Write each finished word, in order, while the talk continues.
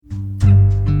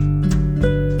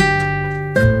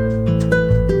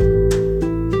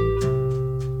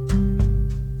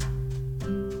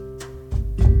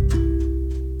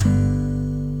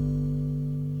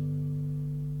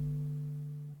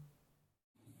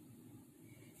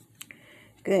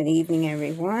Good evening,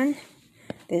 everyone.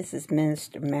 This is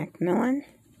Minister Macmillan.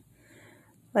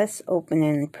 Let's open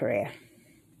in prayer.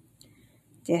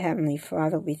 Dear Heavenly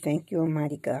Father, we thank you,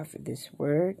 Almighty God, for this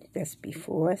word that's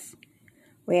before us.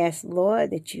 We ask,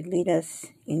 Lord, that you lead us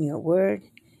in your word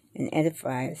and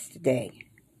edify us today.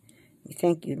 We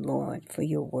thank you, Lord, for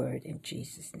your word in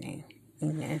Jesus' name.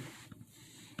 Amen.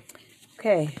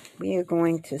 Okay, we are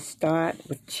going to start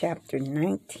with chapter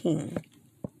 19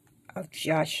 of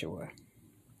Joshua,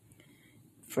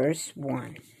 verse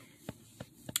 1.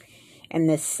 And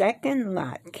the second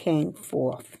lot came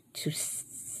forth to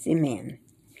Simeon,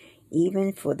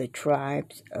 even for the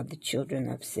tribes of the children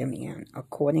of Simeon,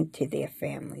 according to their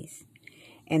families.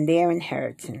 And their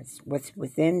inheritance was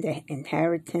within the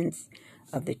inheritance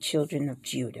of the children of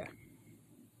Judah.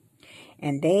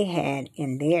 And they had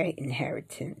in their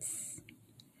inheritance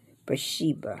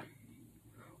Beersheba,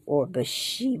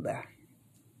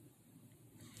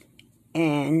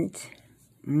 and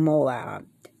Moab,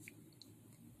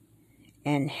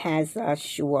 and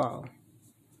Hazar-Shual,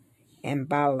 and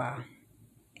Bala,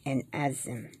 and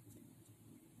Azim,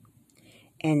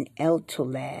 and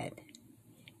Eltolad,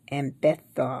 and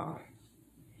Bethel,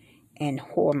 and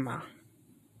Hormah,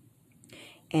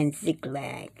 and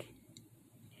Ziklag,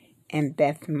 and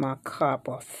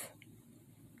Beth-Marcaboth,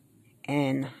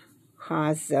 and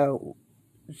Hazazuzah,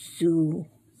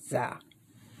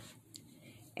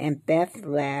 and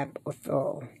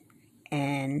Beth-Lab-Othol,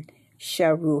 and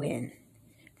Sharuhen,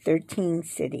 13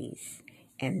 cities,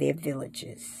 and their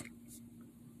villages,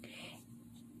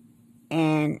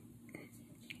 and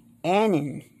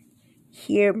Anan,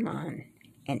 Hermon,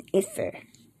 and Ither,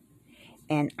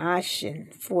 and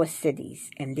Ashan, 4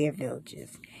 cities, and their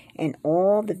villages, and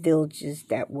all the villages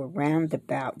that were round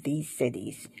about these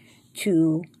cities,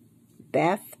 to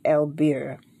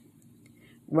Beth-el-Bir,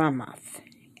 Ramoth,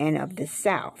 and of the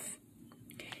south.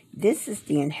 This is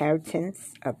the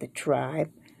inheritance of the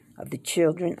tribe of the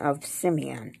children of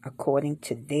Simeon, according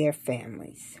to their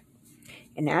families.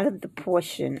 And out of the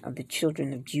portion of the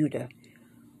children of Judah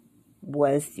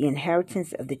was the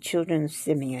inheritance of the children of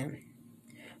Simeon,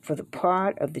 for the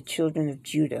part of the children of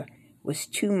Judah was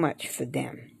too much for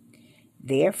them.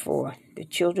 Therefore, the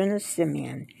children of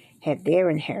Simeon had their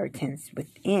inheritance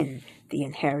within the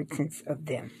inheritance of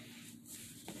them.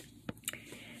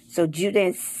 So Judah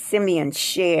and Simeon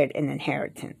shared an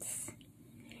inheritance.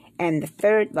 And the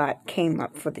third lot came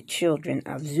up for the children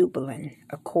of Zebulun,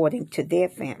 according to their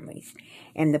families.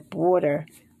 And the border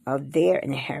of their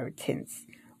inheritance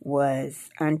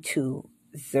was unto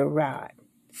Sarid.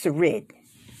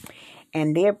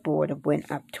 And their border went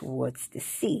up towards the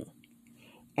sea,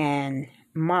 and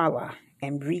Mala,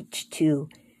 and reached to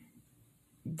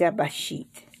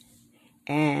Dabasheth,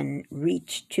 and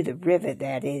reached to the river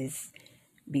that is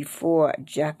before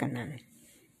Jokneam,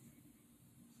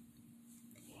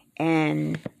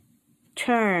 and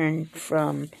turned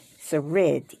from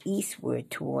Sarid eastward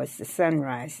towards the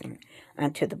sunrising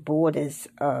unto the borders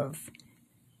of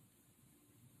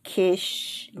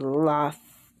Kishloth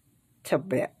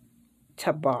Tabor,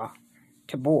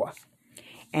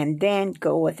 and then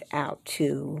goeth out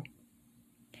to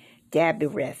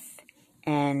Dabireth,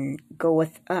 and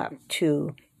goeth up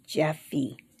to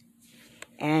Japhi,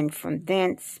 and from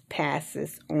thence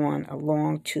passes on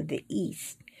along to the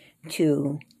east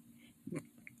to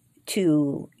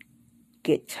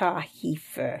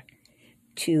Gittah-Hefer,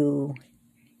 to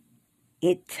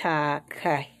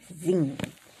Ittah-Kazin,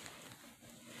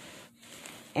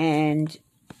 and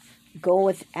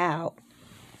goeth out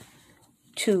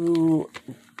to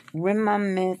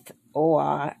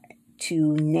Rimmon-Or,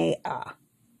 to Neah.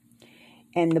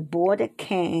 And the border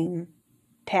came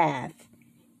passeth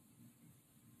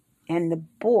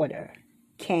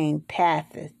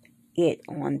it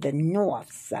on the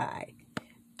north side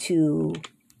to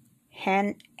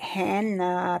Hanathron,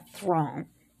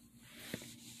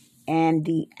 and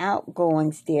the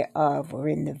outgoings thereof were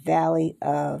in the valley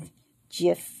of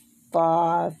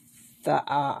Jephthael,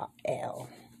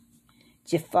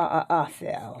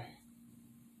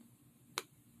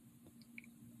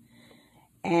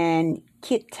 and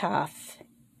Kittaph,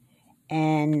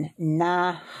 and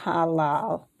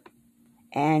Nahalal,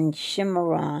 and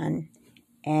Shimron,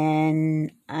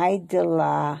 and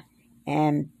Idalah,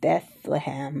 and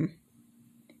Bethlehem,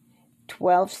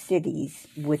 12 cities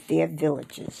with their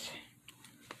villages.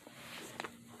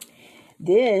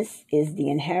 This is the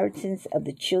inheritance of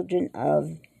the children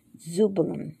of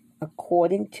Zebulun,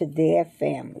 according to their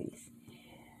families,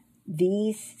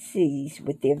 these cities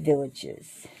with their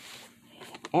villages.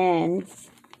 And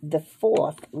the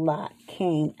fourth lot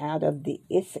came out of the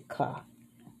Issachar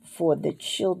for the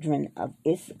children of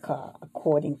Issachar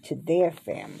according to their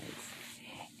families.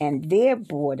 And their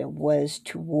border was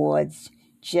towards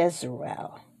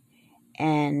Jezreel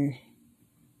and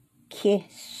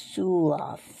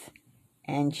Kisuloth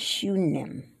and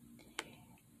Shunem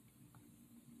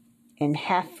and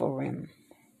Hapharim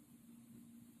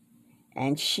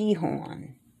and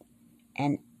Shihon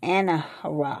and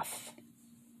Anaharoth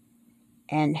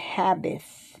and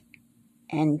Habith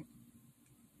and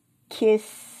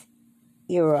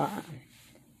Kisiron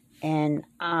and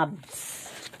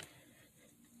Abs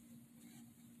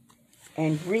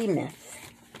and Remeth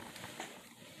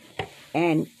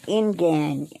and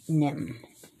Inganim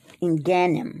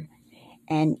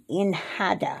and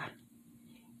Inhada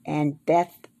and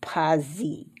Beth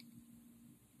Pazi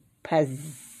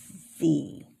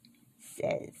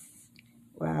says,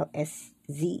 well,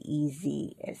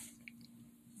 S-Z-E-Z,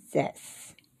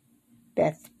 Zes,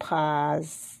 Beth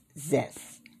Paz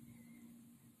Zes,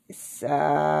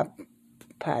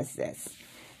 Pazes,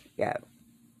 yeah,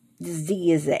 the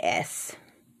Z is a S.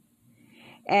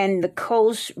 And the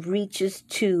coast reaches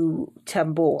to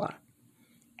Tabor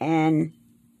and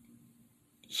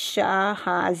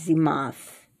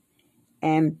Shahazimath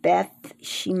and Beth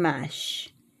Shemesh,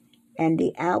 and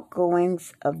the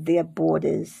outgoings of their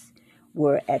borders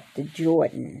were at the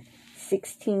Jordan,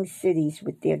 16 cities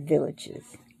with their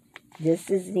villages.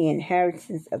 This is the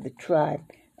inheritance of the tribe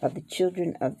of the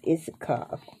children of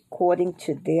Issachar according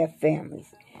to their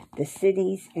families, the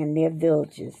cities and their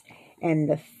villages. And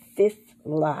the fifth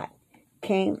lot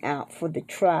came out for the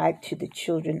tribe to the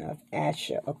children of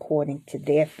Asher according to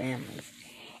their families.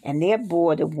 And their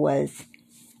border was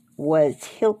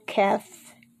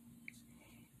Hilkath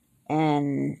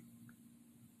and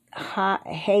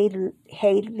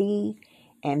Haley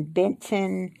and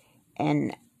Benton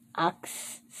and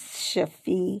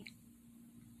Akshafi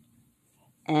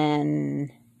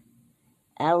and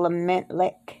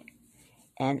Alamelech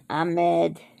and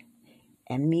Ahmed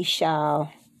and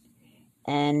Mishal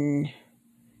and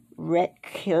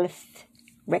Redcliffe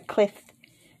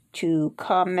to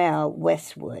Carmel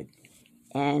westward,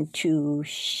 and to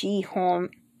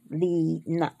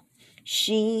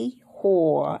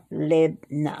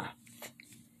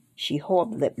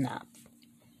Shehor-Libnath,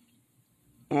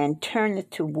 and turneth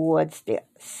towards the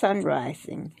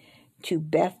sunrising to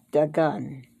Beth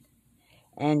Dagon,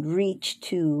 and reached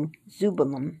to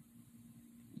Zubalim,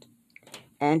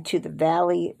 and to the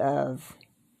valley of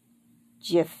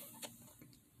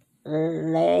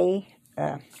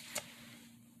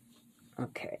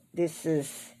this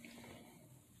is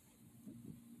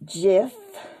Jiflael,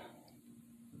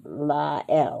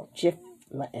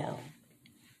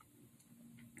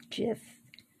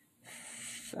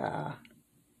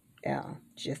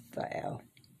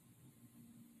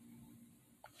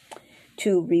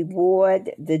 to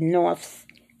reward the north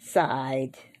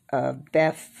side of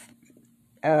Beth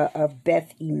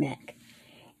Emek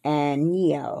and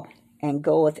Neo, and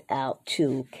goeth out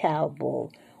to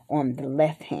Calbul on the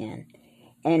left hand,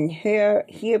 and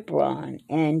Hebron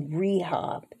and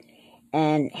Rehob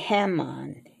and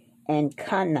Hammon and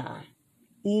Cana,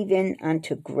 even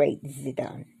unto great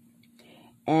Zidon.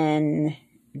 And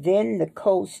then the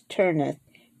coast turneth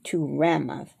to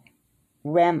Ramah,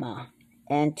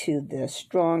 and to the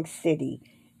strong city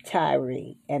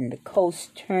Tyre, and the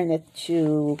coast turneth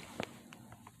to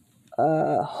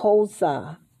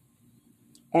Hosah,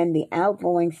 and the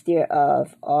outgoings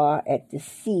thereof are at the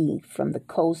sea from the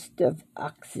coast of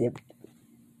Akzib.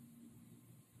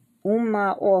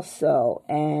 Ummah also,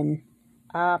 and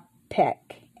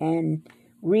Apek, and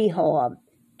Rehob,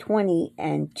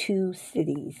 22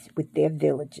 cities with their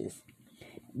villages.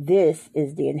 This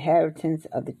is the inheritance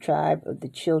of the tribe of the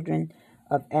children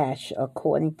of Asher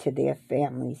according to their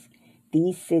families,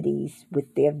 these cities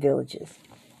with their villages.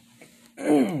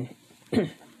 And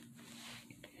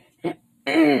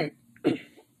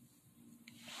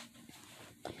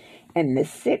the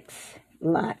sixth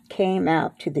lot came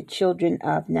out to the children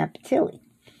of Naphtali,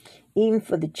 even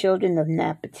for the children of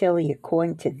Naphtali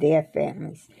according to their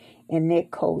families, and their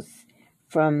coasts,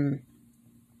 from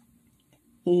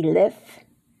Eleph,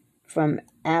 from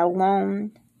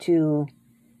Alon to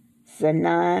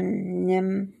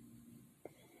Zananim,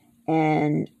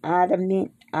 and Adami,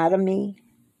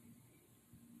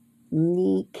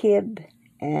 Nekib,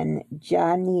 and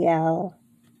Janiel,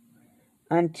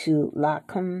 unto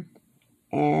Lacham,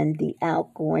 and the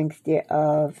outgoings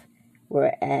thereof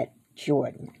were at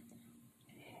Jordan.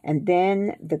 And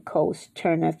then the coast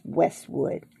turneth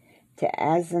westward to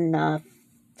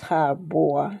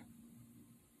Azanath-Tabor,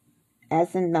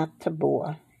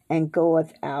 and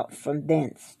goeth out from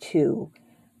thence to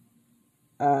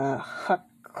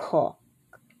Hukkok,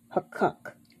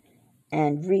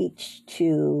 and reached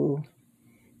to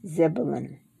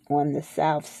Zebulun on the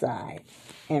south side,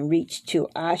 and reached to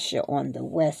Asher on the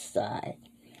west side,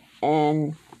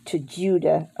 and to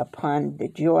Judah upon the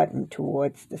Jordan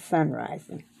towards the sun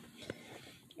rising.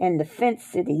 And the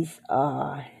fenced cities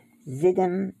are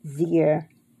Ziddim, Zir,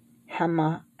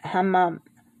 Hamath,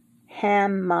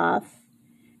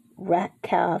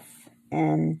 Rakath,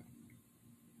 and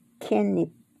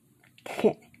Kenirith,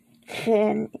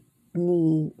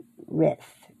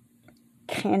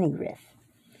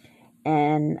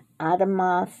 and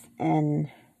Adamoth,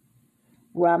 and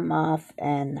Ramoth,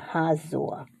 and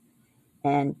Hazor,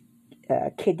 and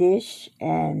Kiddish,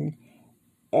 and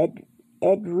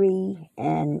Edrei,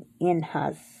 and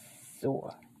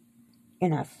Enhazor,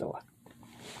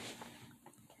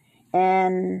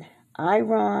 and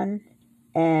Iron,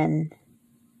 and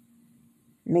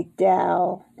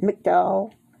Migdal,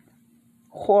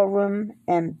 Horem,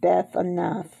 and Beth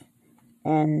Anath,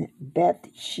 and Beth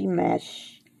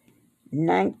Shemesh,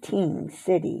 19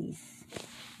 cities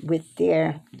with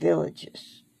their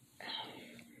villages.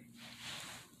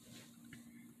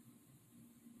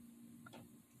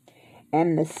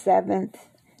 And the seventh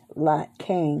lot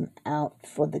came out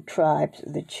for the tribes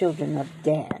of the children of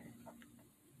Dan.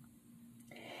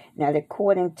 Now,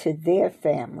 according to their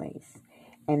families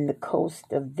and the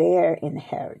coast of their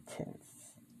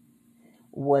inheritance,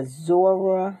 was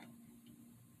Zorah,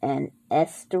 and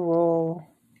Eshtaol,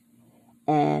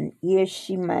 and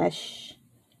Irshemesh,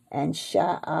 and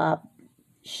Sha'albin,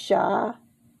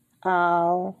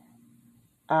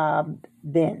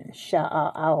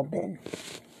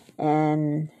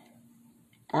 and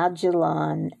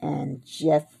Ajalon, and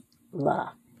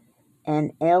Jethlah,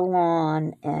 and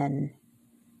Elon, and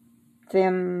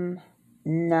Thimnathah,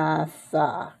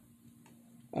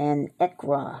 and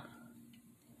Ekron,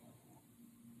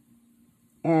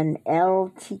 and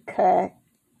LTK,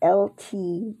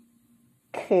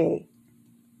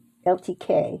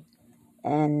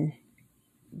 and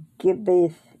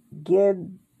Gibbethon,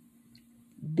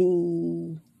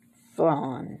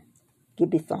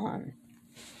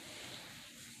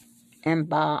 and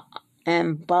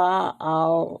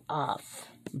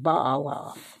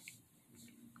Baaloth,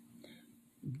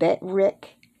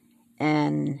 Betrick,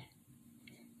 and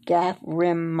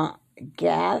Gathrimmon,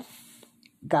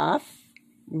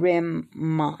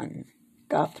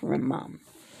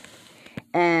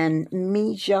 and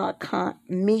Mijakon,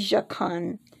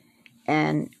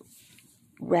 and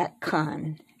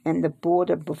Rakkon, and the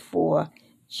border before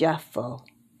Jaffa,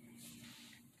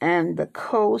 and the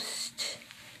coast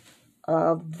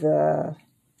of the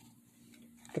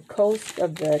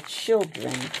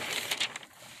children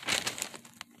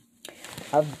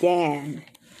of Dan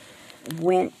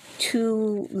went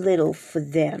too little for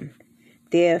them.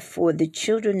 Therefore the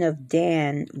children of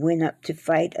Dan went up to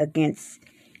fight against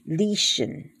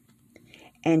Leshan,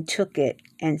 and took it,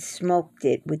 and smoked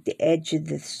it with the edge of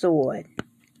the sword,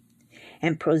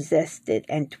 and possessed it,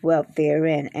 and dwelt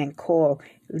therein, and called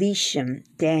Leshan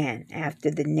Dan, after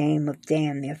the name of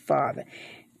Dan their father.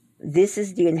 This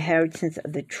is the inheritance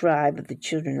of the tribe of the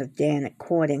children of Dan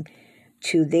according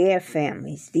to their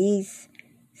families, these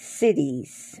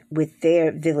cities with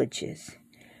their villages.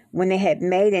 When they had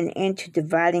made an end to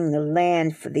dividing the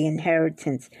land for the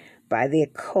inheritance by their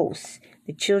coasts,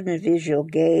 the children of Israel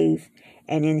gave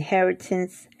an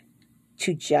inheritance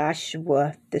to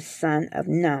Joshua the son of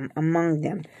Nun among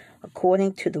them.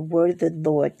 According to the word of the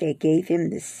Lord, they gave him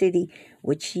the city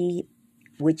which he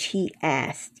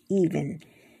asked, even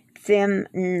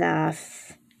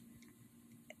Thimnath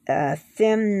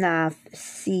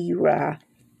Serah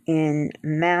in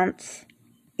Mount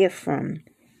Ephraim,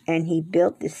 and he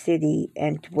built the city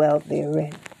and dwelt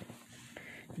therein.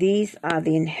 These are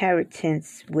the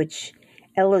inheritance which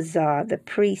Eleazar the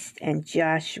priest and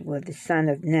Joshua the son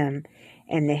of Nun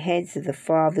and the heads of the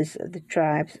fathers of the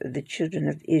tribes of the children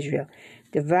of Israel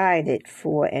divided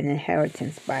for an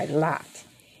inheritance by lot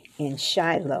in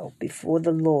Shiloh before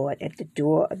the Lord at the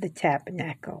door of the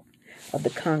tabernacle of the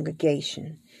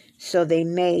congregation. So they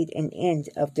made an end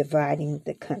of dividing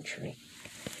the country.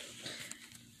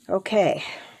 Okay,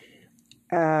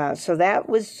 so that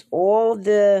was all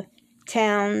the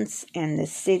towns and the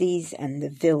cities and the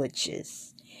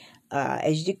villages.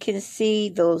 As you can see,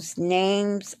 those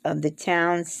names of the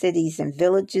towns, cities, and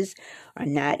villages are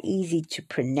not easy to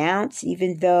pronounce,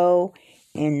 even though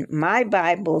in my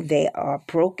Bible they are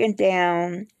broken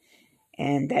down,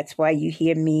 and that's why you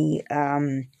hear me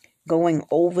going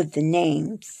over the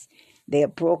names. They are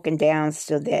broken down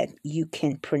so that you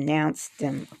can pronounce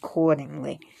them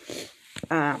accordingly.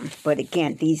 But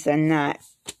again, these are not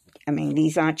I mean,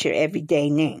 these aren't your everyday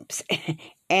names.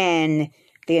 And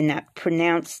they're not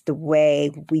pronounced the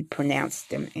way we pronounce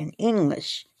them in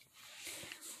English.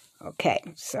 Okay,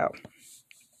 so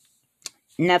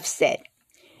enough said.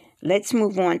 Let's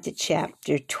move on to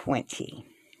chapter 20.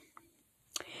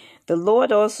 The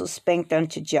Lord also spake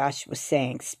unto Joshua,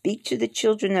 saying, Speak to the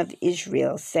children of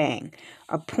Israel, saying,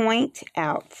 Appoint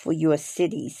out for your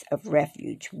cities of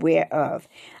refuge, whereof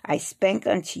I spake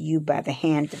unto you by the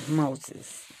hand of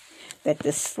Moses, that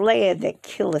the slayer that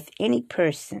killeth any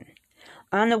person,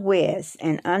 unawares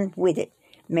and unwitted,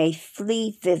 may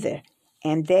flee thither,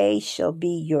 and they shall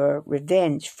be your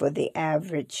revenge for the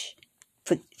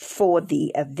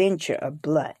avenger of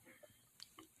blood.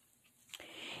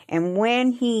 And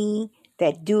when he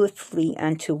that doeth flee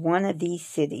unto one of these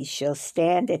cities shall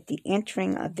stand at the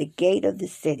entering of the gate of the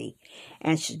city,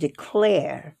 and shall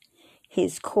declare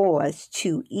his cause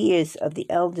to ears of the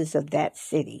elders of that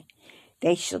city,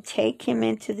 they shall take him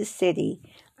into the city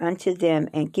unto them,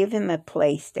 and give him a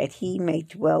place that he may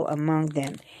dwell among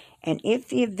them. And if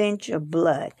the avenger of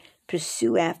blood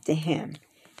pursue after him,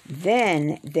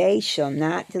 then they shall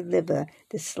not deliver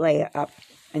the slayer up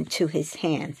into his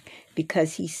hands,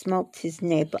 because he smote his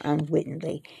neighbor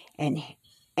unwittingly, and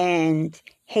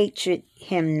hated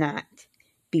him not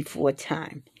before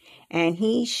time. And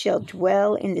he shall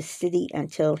dwell in the city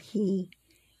until he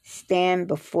stand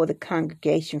before the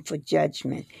congregation for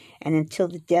judgment, and until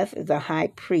the death of the high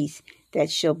priest that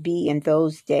shall be in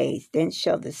those days. Then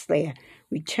shall the slayer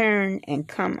return and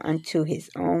come unto his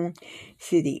own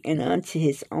city, and unto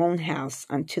his own house,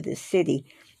 unto the city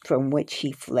from which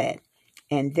he fled.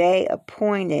 And they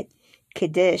appointed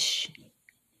Kadesh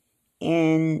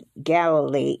in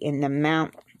Galilee, in the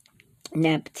Mount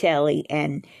Naphtali,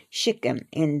 and Shechem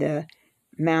in the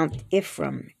Mount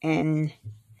Ephraim, and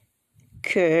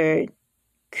Kirjath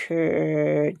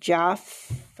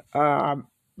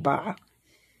Arba,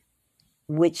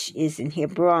 which is in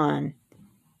Hebron,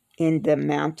 in the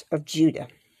Mount of Judah.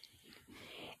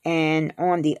 And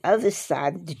on the other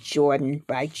side of the Jordan,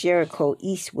 by Jericho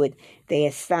eastward, they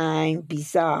assigned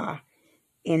Bezar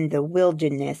in the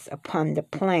wilderness upon the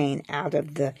plain, out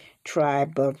of the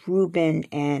tribe of Reuben,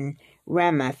 and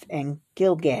Ramoth and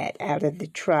Gilgad out of the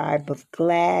tribe of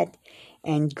Gad,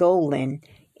 and Golan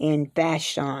in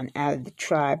Bashan out of the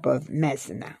tribe of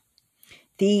Mizanah.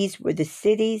 These were the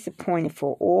cities appointed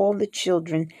for all the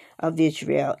children of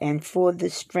Israel, and for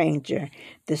the stranger,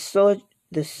 the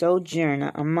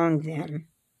sojourner among them,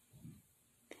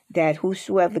 that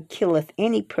whosoever killeth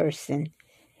any person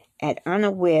at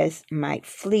unawares might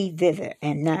flee thither,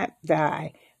 and not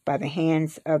die by the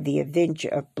hands of the avenger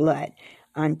of blood,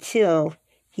 until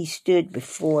he stood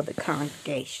before the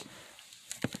congregation.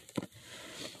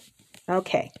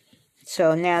 Okay,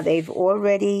 so now they've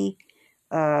already,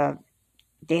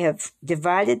 they have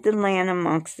divided the land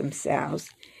amongst themselves,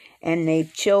 and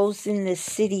they've chosen the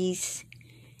cities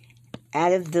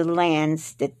out of the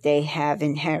lands that they have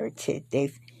inherited.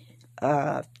 They've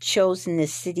chosen the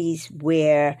cities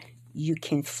where you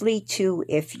can flee to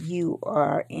if you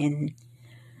are in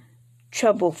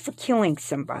trouble for killing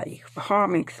somebody, for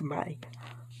harming somebody.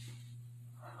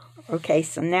 Okay,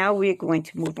 so now we're going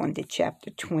to move on to chapter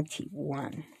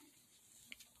 21.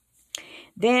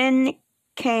 Then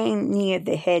came near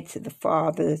the heads of the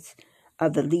fathers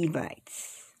of the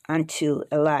Levites unto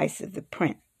Eleazar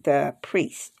the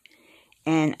priest,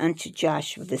 and unto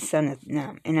Joshua the son of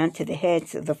Nun, and unto the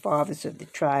heads of the fathers of the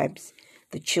tribes,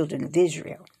 the children of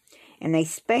Israel. And they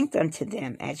spake unto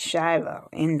them at Shiloh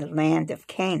in the land of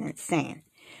Canaan, saying,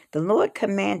 The Lord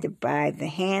commanded by the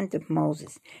hand of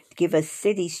Moses to give us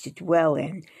cities to dwell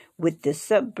in, with the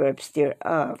suburbs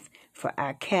thereof for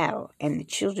our cattle. And the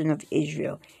children of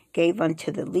Israel gave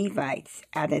unto the Levites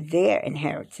out of their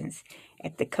inheritance,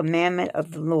 at the commandment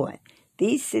of the Lord,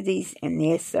 these cities and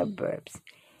their suburbs.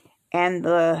 And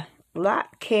the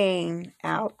lot came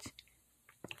out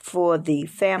for the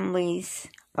families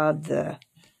of the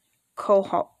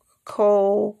Kohathites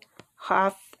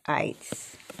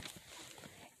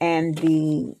and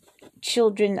the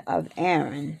children of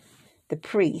Aaron, the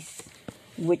priests,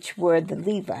 which were the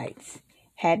Levites,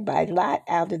 had by lot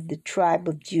out of the tribe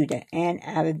of Judah, and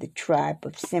out of the tribe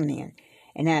of Simeon,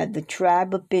 and out of the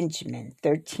tribe of Benjamin,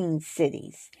 13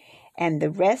 cities. And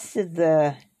the rest of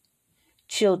the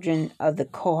children of the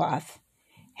Kohath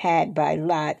had by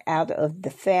lot out of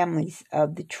the families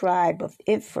of the tribe of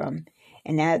Ephraim,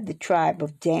 and out of the tribe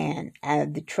of Dan, out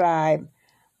of the tribe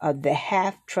of the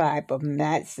half-tribe of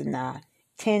Manasseh,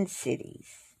 10 cities.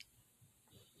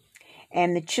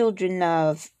 And the children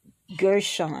of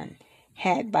Gershon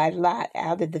had by lot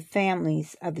out of the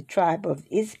families of the tribe of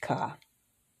Issachar,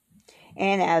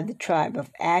 and out of the tribe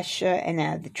of Asher, and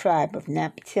out of the tribe of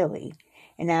Naphtali,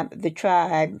 and out of the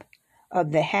tribe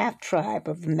of the half-tribe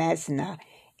of Manasseh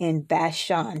in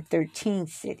Bashan, 13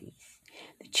 cities.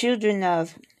 The children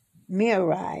of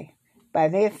Merari, by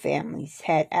their families,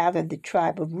 had out of the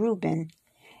tribe of Reuben,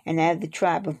 and out of the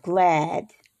tribe of Gad,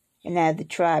 and out of the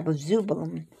tribe of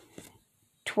Zebulun,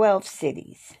 12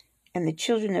 cities. And the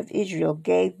children of Israel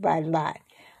gave by lot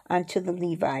unto the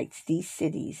Levites these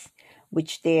cities,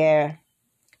 which their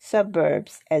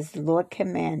suburbs, as the Lord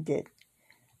commanded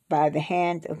by the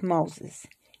hand of Moses.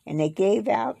 And they gave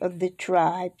out of the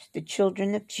tribes the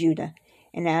children of Judah,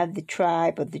 and out of the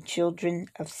tribe of the children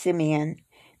of Simeon,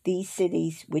 these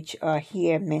cities which are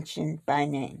here mentioned by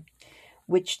name,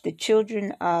 which the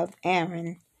children of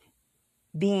Aaron,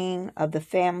 being of the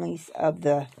families of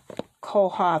the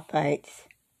Kohathites,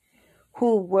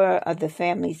 who were of the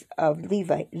families of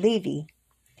Levi,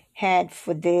 had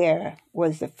for their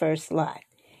was the first lot.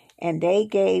 And they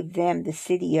gave them the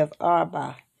city of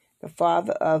Arba, the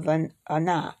father of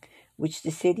Anak, which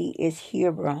the city is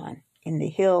Hebron, in the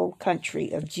hill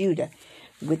country of Judah,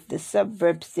 with the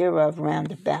suburbs thereof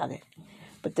round about it.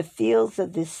 But the fields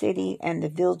of the city and the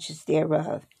villages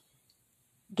thereof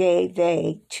gave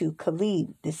they to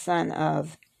Caleb the son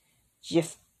of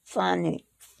Jephunneh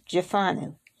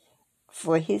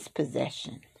for his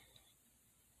possession.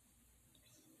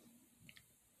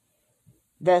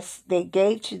 Thus they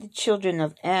gave to the children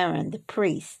of Aaron the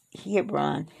priest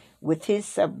Hebron with his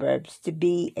suburbs to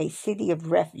be a city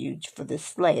of refuge for the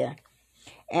slayer,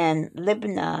 and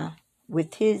Libnah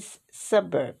with his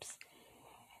suburbs.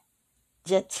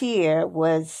 Jatir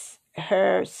was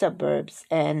her suburbs,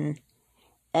 and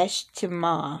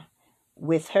Eshtemah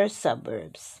with her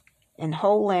suburbs, and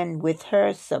Holon with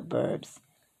her suburbs,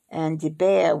 and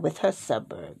Debir with her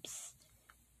suburbs,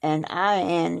 and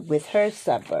Ain with her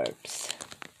suburbs,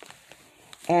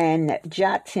 and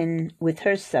Jattin with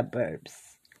her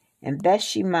suburbs, and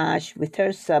Bethshemesh with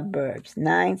her suburbs,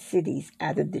 9 cities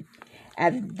out of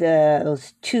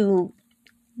those two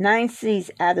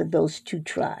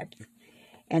tribes.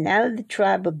 And out of the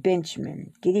tribe of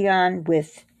Benjamin, Gideon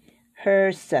with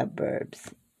her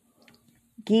suburbs,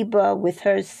 Geba with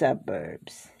her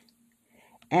suburbs,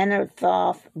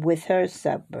 Anathoth with her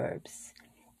suburbs,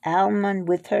 Almon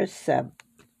with her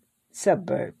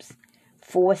suburbs,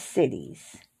 4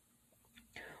 cities.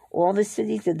 All the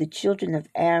cities of the children of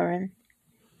Aaron,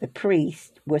 the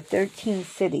priest, were 13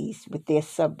 cities with their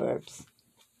suburbs.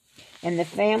 And the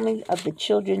family of the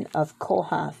children of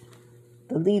Kohath,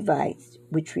 the Levites,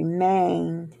 which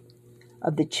remained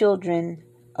of the children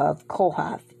of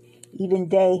Kohath, even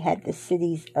they had the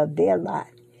cities of their lot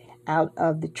out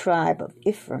of the tribe of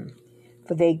Ephraim,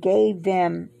 for they gave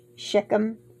them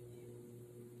Shechem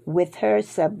with her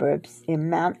suburbs in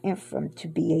Mount Ephraim to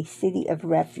be a city of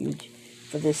refuge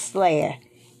for the slayer,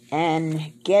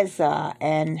 and Gezer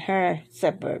and her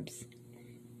suburbs,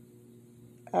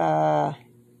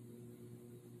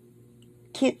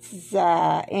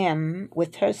 Kitzzaim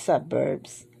with her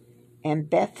suburbs, and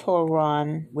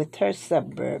Beth-horon with her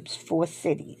suburbs, 4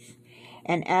 cities.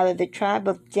 And out of the tribe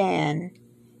of Dan,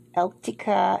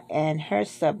 Eltikah and her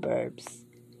suburbs,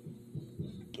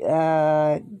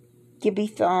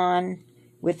 Gibbethon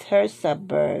with her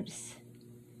suburbs,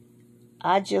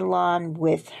 Ajalon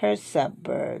with her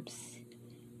suburbs,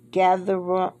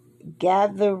 Gatherimmon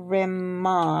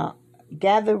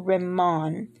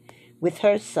with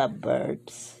her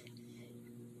suburbs,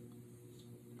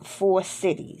 4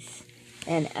 cities.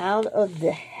 And out of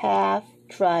the half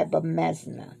tribe of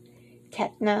Manasseh,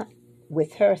 Tekna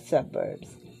with her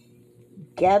suburbs,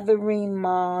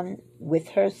 Gatherimmon with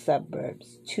her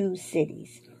suburbs, 2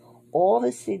 cities. All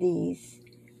the cities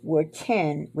were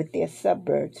 10 with their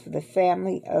suburbs for the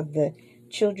family of the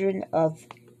children of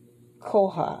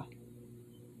Kohath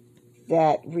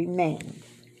that remained.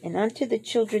 And unto the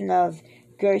children of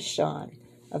Gershon,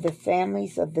 of the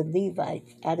families of the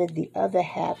Levites, out of the other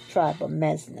half tribe of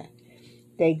Manasseh,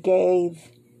 they gave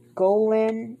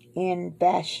Golan in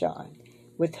Bashan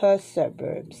with her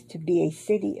suburbs to be a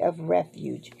city of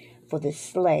refuge for the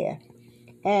slayer,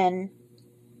 and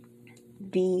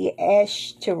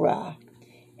Beeshterah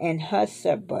and her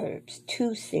suburbs,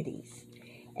 2 cities.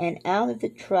 And out of the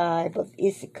tribe of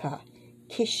Issachar,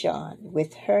 Kishon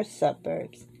with her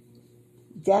suburbs,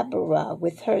 Deborah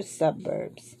with her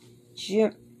suburbs,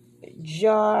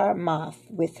 Jarmuth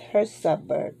with her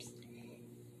suburbs,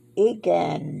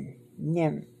 Iganim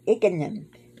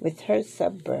with her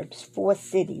suburbs, 4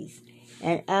 cities.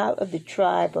 And out of the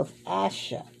tribe of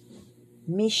Asher,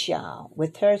 Mishal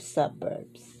with her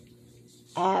suburbs,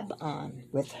 Abon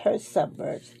with her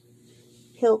suburbs,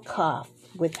 Hilkoth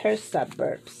with her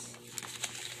suburbs,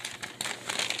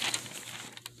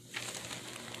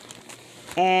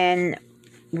 and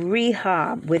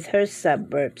Rehob with her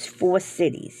suburbs, 4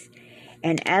 cities.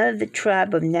 And out of the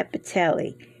tribe of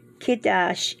Naphtali,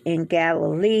 Kedash in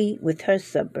Galilee with her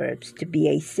suburbs, to be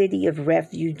a city of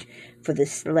refuge for the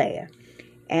slayer.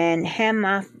 And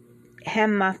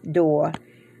Hamath-dor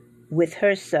with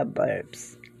her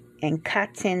suburbs, and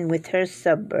Katan with her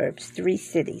suburbs, 3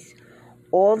 cities.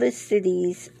 All the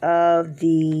cities of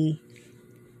the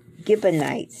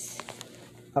Gibeonites,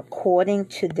 according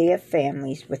to their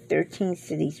families, were 13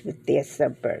 cities with their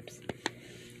suburbs.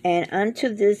 And unto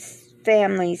the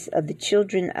families of the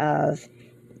children of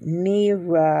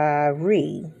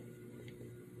Merari,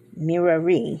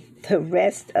 the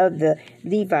rest of the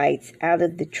Levites out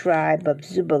of the tribe of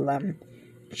Zebulun,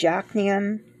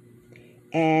 Jokneam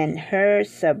and her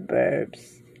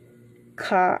suburbs,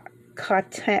 Kata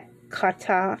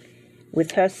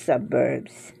with her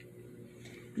suburbs,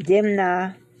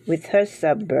 Dimnah with her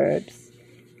suburbs,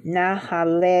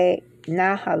 Nahalal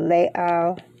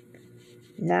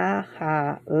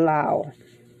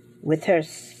with her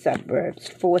suburbs,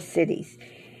 4 cities.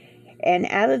 And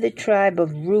out of the tribe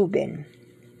of Reuben,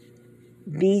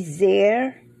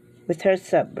 Bezer with her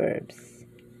suburbs,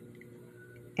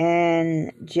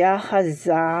 and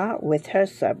Jahazah with her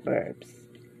suburbs,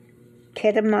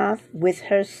 Kedemoth with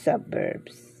her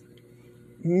suburbs,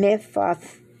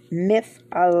 Mith'aoth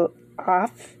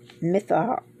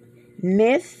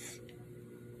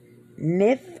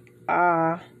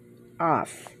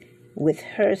with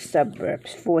her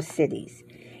suburbs, 4 cities.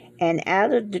 And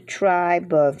out of the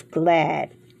tribe of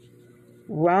Gad,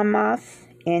 Ramoth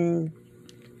in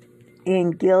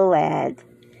Gilead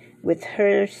with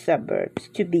her suburbs,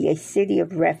 to be a city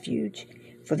of refuge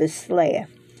for the slayer.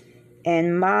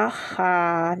 And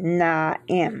Mahanaim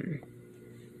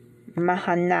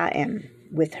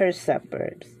with her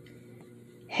suburbs,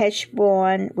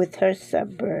 Heshbon with her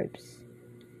suburbs,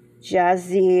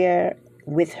 Jazer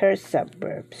with her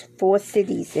suburbs, 4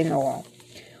 cities in all.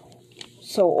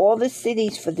 So all the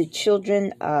cities for the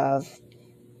children of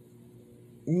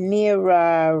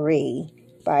Merari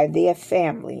by their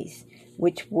families,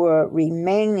 which were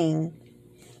remaining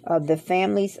of the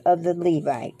families of the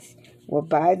Levites, were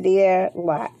by their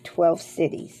lot 12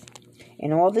 cities.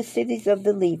 And all the cities of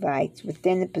the Levites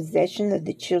within the possession of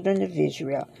the children of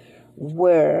Israel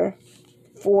were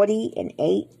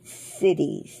 48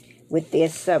 cities with their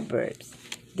suburbs.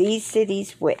 These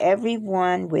cities were every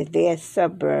one with their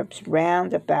suburbs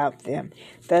round about them.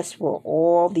 Thus were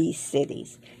all these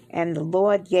cities. And the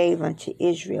Lord gave unto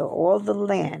Israel all the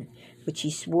land which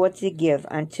he swore to give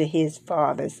unto his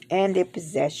fathers, and their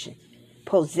possessed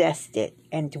it,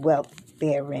 and dwelt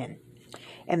therein.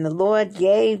 And the Lord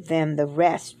gave them the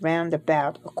rest round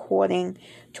about, according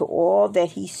to all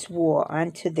that he swore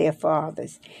unto their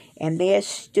fathers. And there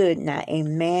stood not a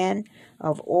man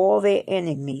of all their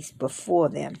enemies before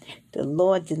them. The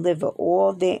Lord delivered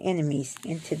all their enemies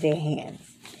into their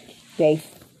hands.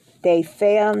 They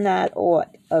failed not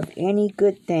aught of any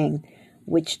good thing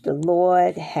which the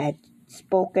Lord had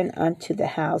spoken unto the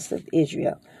house of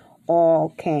Israel. All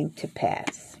came to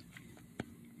pass.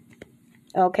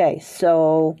 Okay,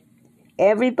 so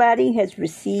everybody has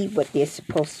received what they're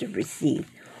supposed to receive.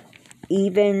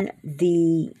 Even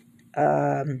the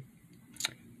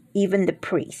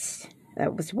priests.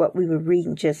 That was what we were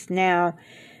reading just now.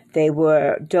 They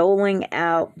were doling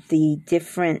out the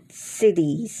different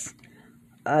cities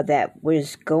that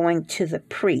was going to the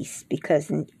priests, because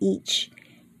in each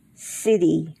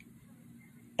city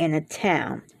in a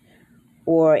town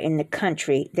or in the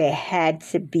country, there had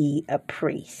to be a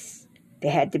priest.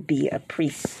 There had to be a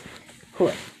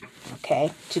priesthood,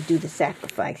 okay, to do the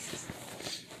sacrifices.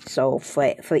 So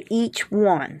for each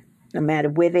one, no matter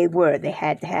where they were, they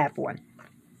had to have one.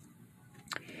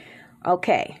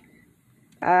 Okay.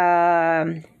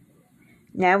 Now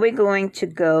we're going to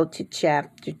go to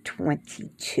chapter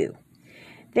 22.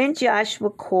 Then Joshua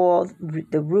called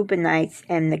the Reubenites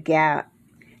and the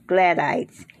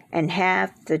Gadites and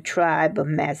half the tribe of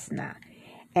Manasseh,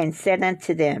 and said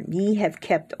unto them, Ye have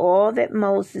kept all that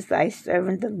Moses thy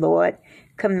servant the Lord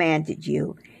commanded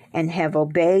you, and have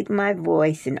obeyed my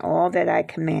voice in all that I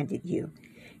commanded you.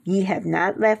 Ye have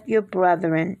not left your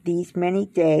brethren these many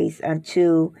days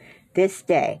unto this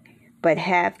day, but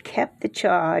have kept the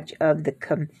charge of the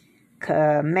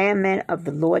commandment of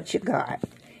the Lord your God.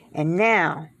 And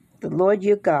now the Lord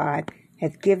your God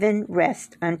hath given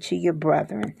rest unto your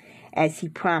brethren, as he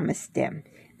promised them.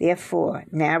 Therefore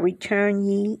now return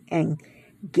ye, and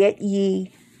get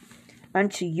ye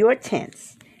unto your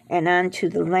tents, and unto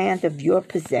the land of your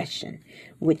possession,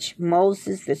 which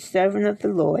Moses, the servant of the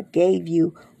Lord, gave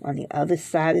you on the other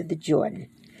side of the Jordan.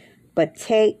 But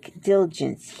take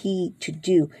diligence heed to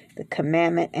do the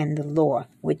commandment and the law,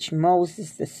 which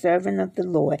Moses, the servant of the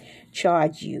Lord,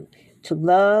 charged you, to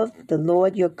love the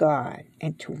Lord your God,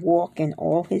 and to walk in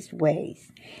all his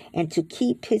ways, and to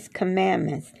keep his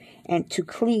commandments, and to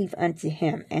cleave unto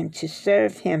him, and to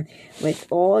serve him with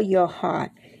all your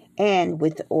heart and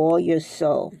with all your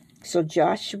soul. So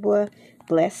Joshua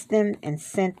blessed them and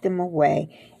sent them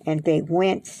away, and they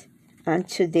went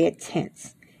unto their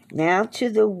tents. Now to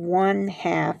the one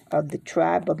half of the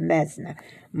tribe of Manasseh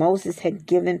Moses had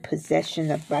given possession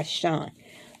of Bashan,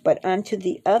 but unto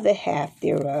the other half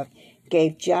thereof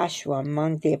gave Joshua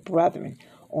among their brethren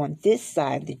on this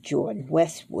side of the Jordan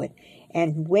westward.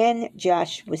 And when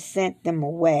Joshua sent them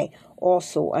away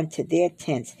also unto their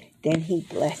tents, then he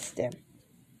blessed them.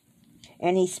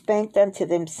 And he spake unto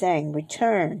them, saying,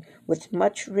 Return with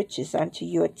much riches unto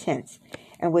your tents,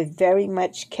 and with very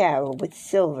much cattle, with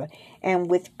silver, and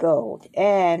with gold,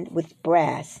 and with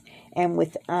brass, and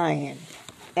with iron,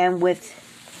 and with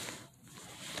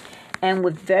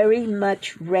very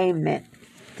much raiment.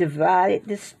 Divided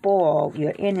the spoil,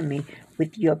 your enemy,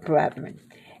 with your brethren.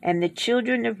 And the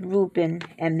children of Reuben,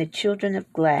 and the children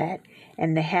of Gad,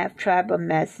 and the half tribe of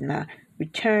Manasseh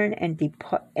returned and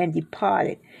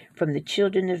departed from the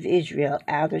children of Israel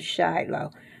out of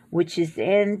Shiloh, which is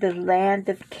in the land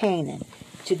of Canaan,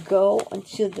 to go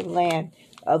unto the land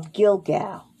of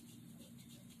Gilgal,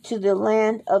 to the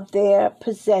land of their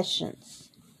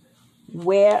possessions,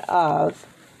 whereof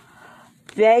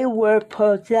they were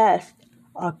possessed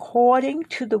according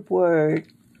to the word.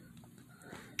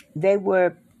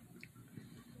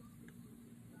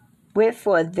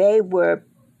 Wherefore they were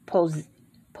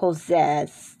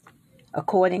possessed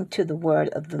according to the word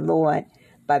of the Lord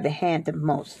by the hand of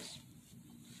Moses.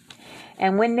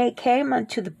 And when they came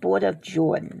unto the border of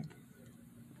Jordan,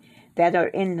 that are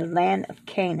in the land of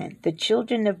Canaan, the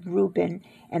children of Reuben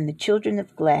and the children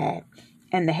of Gad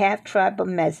and the half tribe of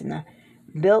Manasseh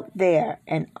built there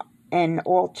an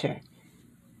altar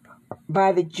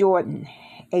by the Jordan,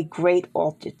 a great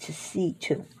altar to see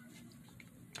to.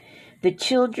 The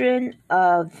children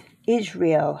of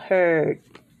Israel heard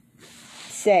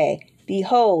say,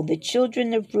 Behold, the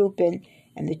children of Reuben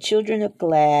and the children of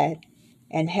Gad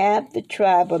and half the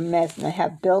tribe of Manasseh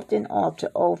have built an altar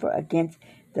over against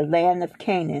the land of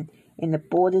Canaan in the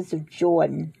borders of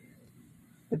Jordan,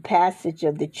 the passage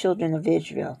of the children of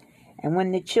Israel. And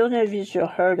when the children of Israel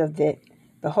heard of it,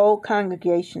 the whole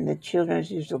congregation of the children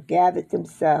of Israel gathered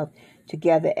themselves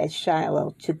together at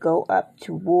Shiloh to go up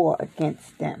to war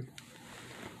against them.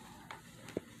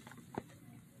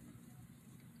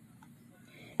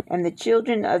 And the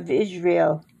children of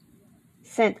Israel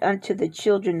sent unto the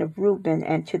children of Reuben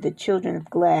and to the children of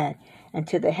Gad and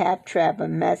to the half tribe of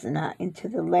Manasseh into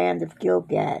the land of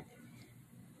Gilgad,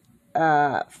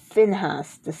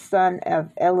 Phinehas, the son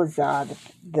of Eleazar,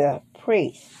 the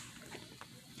priest,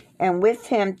 and with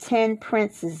him 10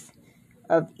 princes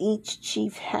of each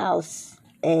chief house,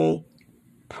 a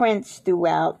prince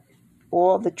throughout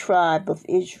all the tribe of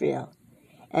Israel,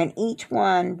 and each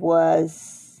one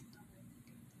was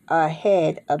a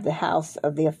head of the house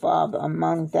of their father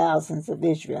among thousands of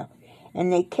Israel.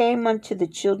 And they came unto the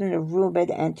children of Reuben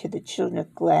and to the children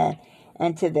of Gad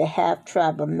and to the half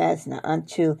tribe of Manasseh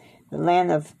unto the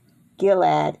land of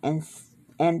Gilead,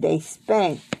 and they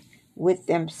spake with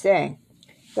them, saying,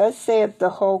 Thus saith the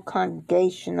whole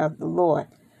congregation of the Lord,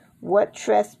 What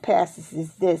trespasses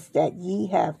is this that ye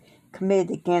have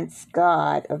committed against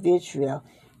God of Israel,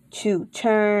 to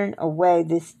turn away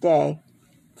this day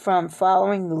from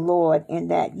following the Lord, in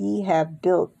that ye have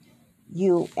built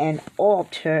you an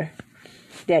altar,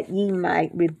 that ye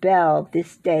might rebel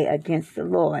this day against the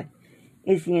Lord?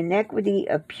 Is the iniquity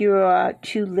of Peor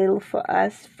too little for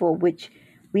us, for which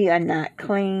we are not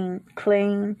clean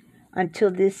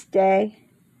until this day?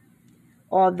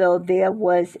 Although there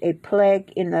was a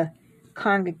plague in the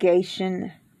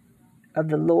congregation of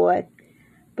the Lord,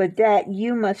 but that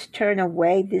you must turn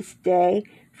away this day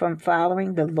from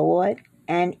following the Lord,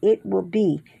 and it will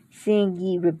be, seeing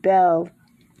ye rebel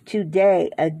today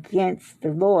against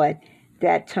the Lord,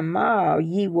 that tomorrow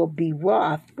ye will be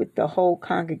wroth with the whole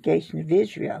congregation of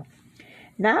Israel.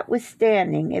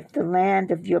 Notwithstanding, if the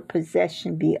land of your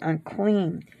possession be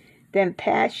unclean, then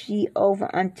pass ye over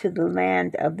unto the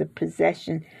land of the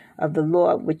possession of the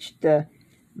Lord, which the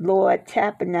Lord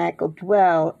tabernacle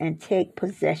dwell, and take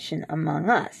possession among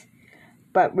us.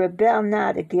 But rebel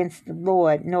not against the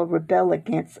Lord, nor rebel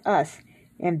against us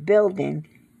in building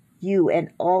you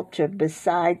an altar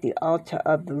beside the altar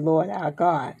of the Lord our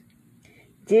God?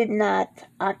 Did not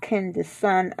Achan the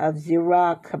son of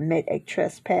Zerah commit a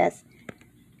trespass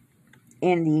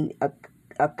in the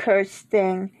accursed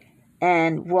thing,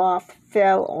 and wrath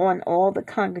fell on all the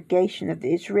congregation of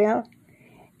Israel?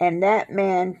 And that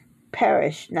man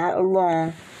perished not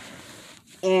alone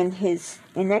in his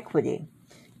iniquity.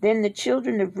 Then the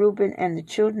children of Reuben and the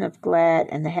children of Gad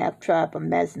and the half-tribe of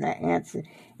Manasseh answered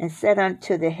and said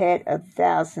unto the head of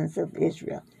thousands of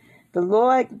Israel, the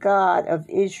Lord God of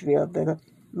Israel, the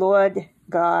Lord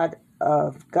God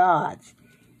of gods,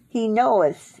 he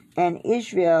knoweth, and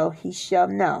Israel he shall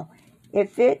know,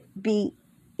 if it be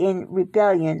in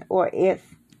rebellion or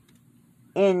if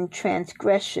in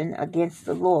transgression against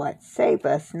the Lord. Save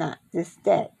us not this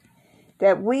day,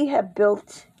 that we have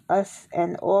built us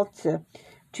an altar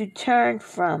to turn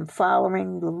from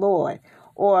following the Lord,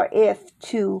 or if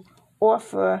to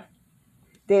offer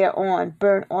thereon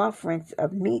burnt offerings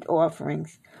of meat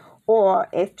offerings, or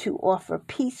if to offer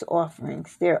peace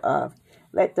offerings thereof,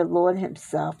 let the Lord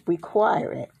himself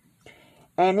require it.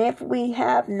 And if we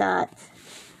have not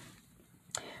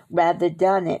rather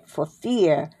done it for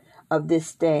fear of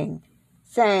this thing,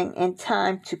 saying, in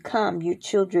time to come your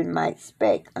children might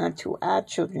spake unto our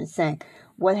children, saying,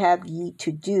 what have ye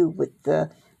to do with the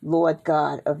Lord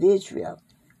God of Israel?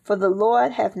 For the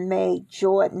Lord hath made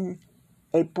Jordan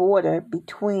a border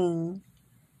between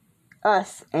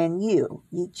us and you,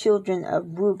 ye children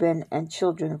of Reuben and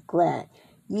children of Gad.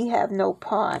 Ye have no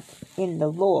part in the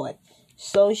Lord,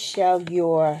 so shall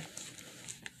your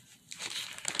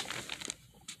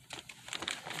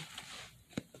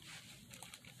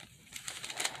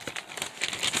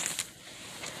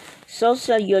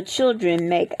children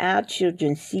make our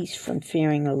children cease from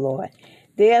fearing the Lord.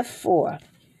 Therefore,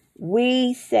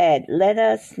 we said, let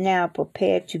us now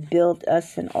prepare to build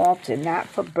us an altar, not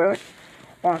for burnt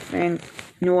offerings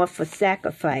nor for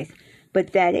sacrifice,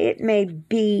 but that it may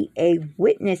be a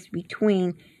witness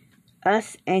between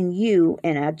us and you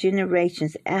and our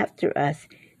generations after us,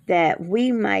 that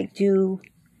we might do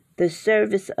the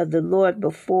service of the Lord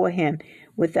before him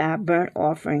with our burnt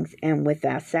offerings and with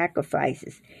our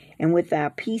sacrifices and with our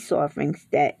peace offerings,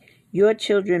 that your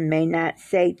children may not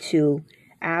say to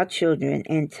our children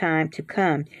in time to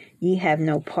come, ye have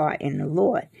no part in the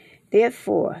Lord.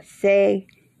 Therefore say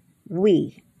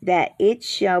we, that it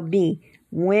shall be,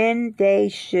 when they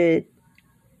should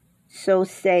so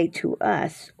say to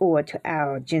us or to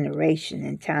our generation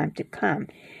in time to come,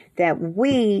 that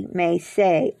we may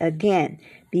say again,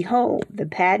 behold, the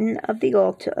pattern of the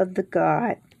altar of the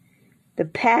God, the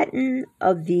pattern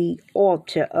of the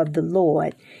altar of the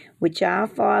Lord, which our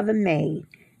father made,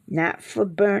 not for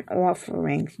burnt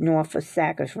offerings nor for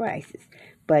sacrifices,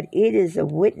 but it is a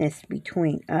witness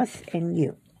between us and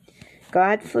you.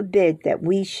 God forbid that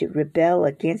we should rebel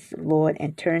against the Lord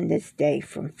and turn this day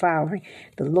from following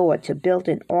the Lord to build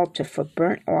an altar for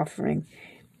burnt offerings,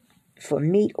 for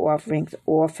meat offerings,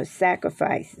 or for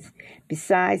sacrifices,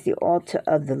 besides the altar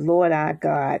of the Lord our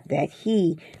God, that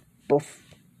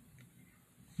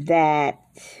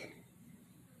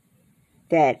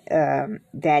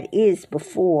is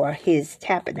before his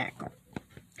tabernacle.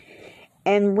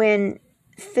 And when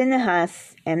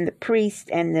Phinehas and the priest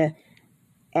and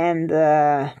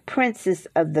the princes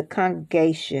of the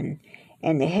congregation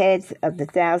and the heads of the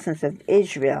thousands of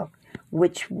Israel,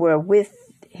 which were with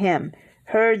him,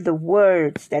 heard the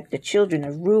words that the children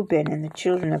of Reuben and the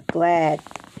children of Gad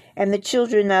and the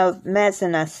children of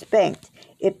Manasseh spake,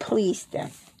 it pleased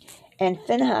them. And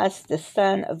Phinehas the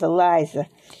son of Eleazar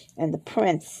and the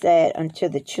prince said unto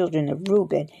the children of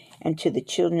Reuben and to the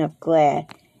children of Gad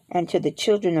and to the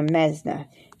children of Manasseh,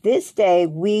 this day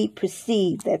we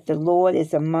perceive that the Lord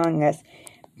is among us,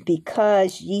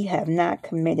 because ye have not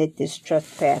committed this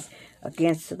trespass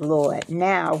against the Lord.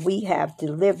 Now we have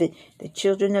delivered the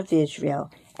children of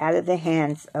Israel out of the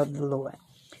hands of the Lord.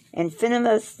 And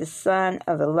Phinehas the son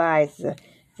of Eleazar,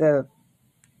 the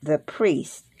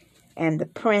priest, and the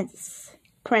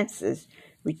princes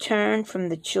returned from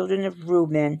the children of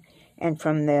Reuben and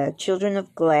from the children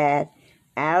of Gad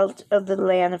out of the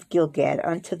land of Gilead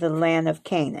unto the land of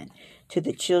Canaan, to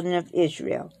the children of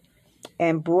Israel,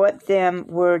 and brought them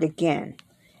word again.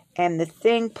 And the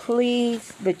thing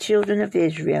pleased the children of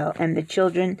Israel, and the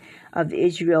children of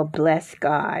Israel blessed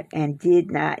God, and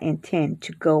did not intend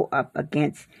to go up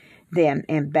against them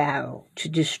in battle, to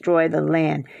destroy the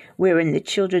land wherein the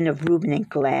children of Reuben and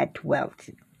Gad dwelt.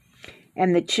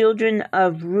 And the children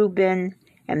of Reuben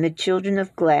and the children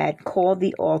of Gad called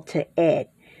the altar Ed,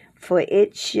 for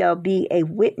it shall be a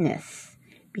witness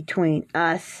between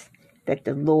us that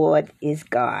the Lord is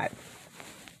God.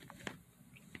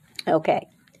 Okay,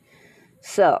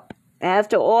 so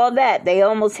after all that, they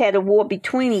almost had a war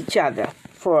between each other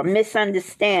for a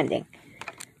misunderstanding,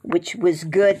 which was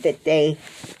good that they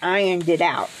ironed it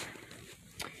out.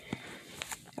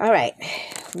 All right,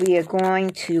 we are going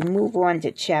to move on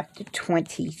to chapter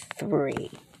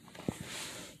 23.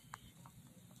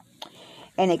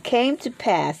 And it came to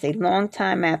pass a long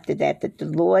time after that the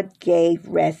Lord gave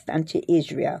rest unto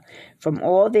Israel from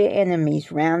all their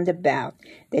enemies round about,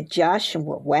 that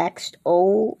Joshua waxed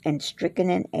old and stricken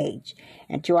in age.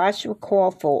 And Joshua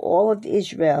called for all of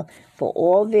Israel, for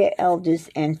all their elders,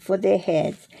 and for their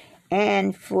heads,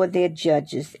 and for their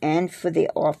judges, and for their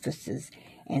officers,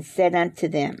 and said unto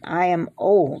them, I am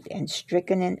old and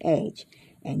stricken in age,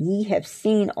 and ye have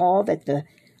seen all that the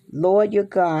Lord your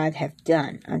God hath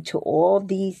done unto all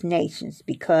these nations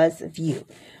because of you.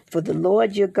 For the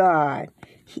Lord your God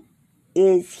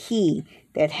is he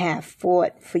that hath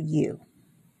fought for you.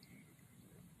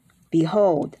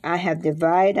 Behold, I have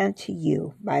divided unto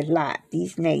you by lot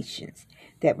these nations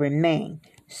that remain,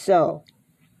 so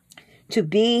to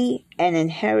be an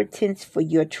inheritance for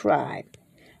your tribe,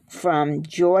 from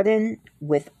Jordan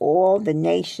with all the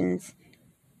nations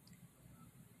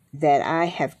that I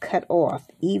have cut off,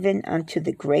 even unto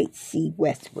the great sea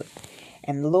westward.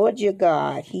 And the Lord your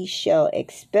God, he shall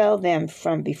expel them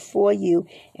from before you,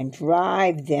 and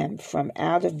drive them from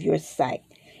out of your sight.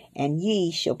 And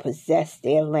ye shall possess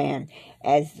their land,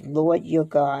 as the Lord your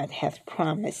God hath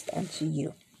promised unto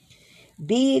you.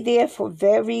 Be therefore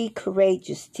very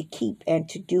courageous to keep and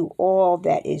to do all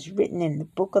that is written in the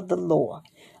book of the law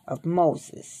of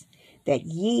Moses, that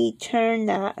ye turn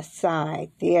not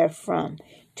aside therefrom,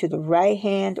 to the right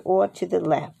hand or to the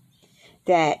left,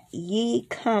 that ye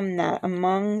come not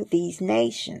among these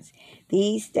nations,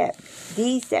 these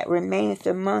that remaineth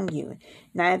among you,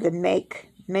 neither make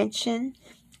mention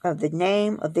of the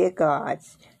name of their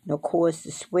gods, nor cause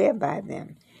to swear by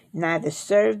them, neither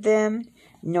serve them,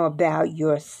 nor bow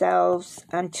yourselves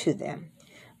unto them,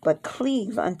 but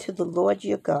cleave unto the Lord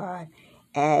your God,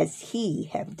 as he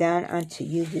have done unto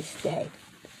you this day.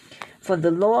 For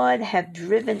the Lord hath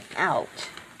driven out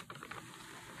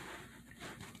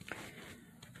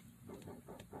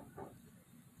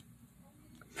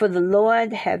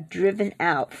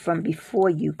from before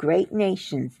you great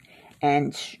nations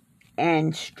and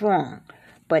strong.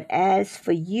 But as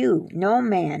for you, no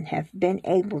man hath been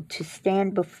able to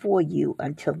stand before you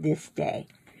until this day.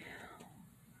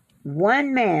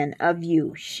 One man of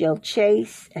you shall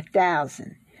chase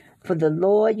 1,000, for the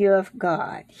Lord your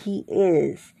God, he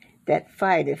is that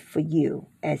fighteth for you,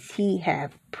 as he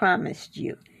hath promised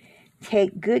you.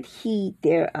 Take good heed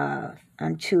thereof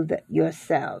unto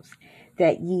yourselves,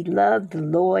 that ye love the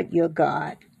Lord your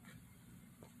God.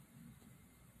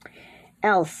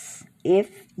 Else,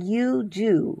 if you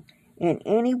do in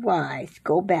any wise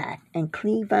go back and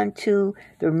cleave unto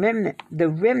the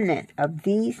remnant of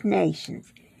these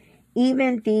nations,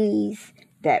 even these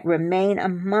that remain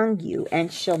among you,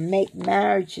 and shall make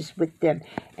marriages with them,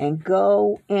 and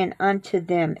go in unto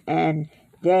them, and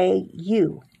they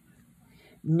you,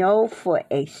 know for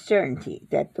a certainty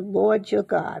that the Lord your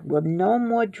God will no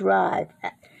more drive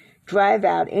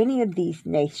out any of these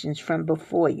nations from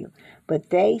before you, but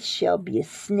they shall be a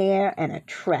snare and a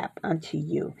trap unto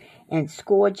you, and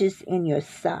scourges in your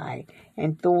side,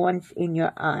 and thorns in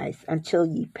your eyes, until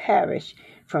ye perish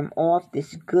from off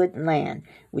this good land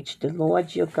which the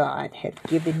Lord your God hath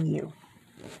given you.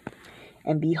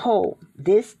 And behold,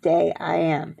 this day I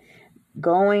am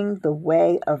going the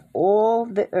way of all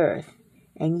the earth,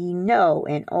 and ye know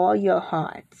in all your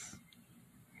hearts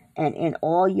and in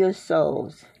all your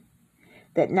souls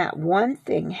that not one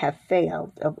thing hath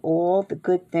failed of all the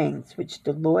good things which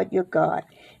the Lord your God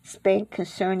spake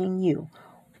concerning you.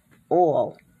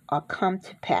 All are come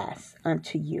to pass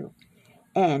unto you,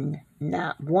 and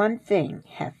not one thing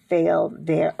hath failed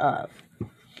thereof.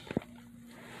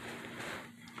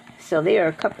 So there are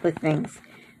a couple of things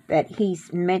that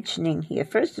he's mentioning here.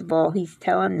 First of all, he's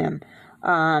telling them,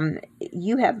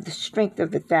 you have the strength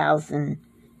of 1,000.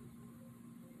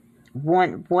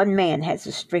 One man has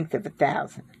the strength of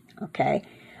 1,000. Okay.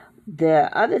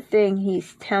 The other thing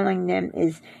he's telling them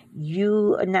is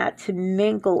you are not to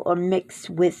mingle or mix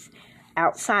with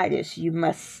outsiders. You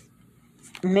must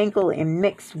mingle and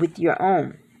mix with your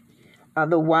own.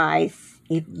 Otherwise,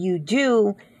 if you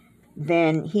do,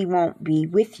 then he won't be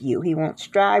with you. He won't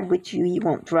strive with you. He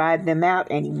won't drive them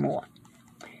out anymore.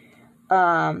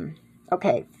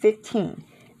 15.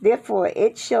 Therefore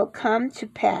it shall come to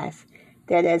pass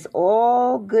that as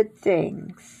all good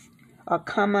things are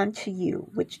come unto you,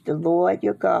 which the Lord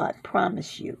your God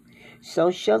promised you,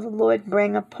 So shall the Lord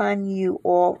bring upon you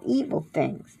all evil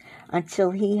things,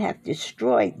 until he hath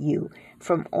destroyed you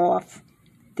from off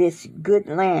this good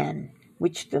land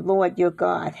which the Lord your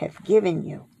God hath given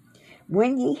you.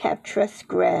 When ye have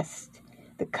transgressed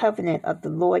the covenant of the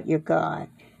Lord your God,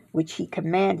 which he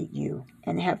commanded you,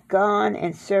 and have gone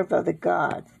and served other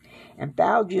gods, and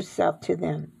bowed yourself to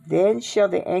them, then shall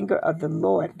the anger of the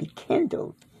Lord be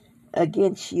kindled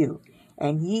against you,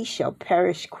 and ye shall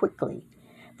perish quickly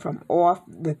from off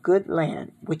the good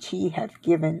land which he hath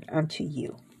given unto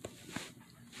you.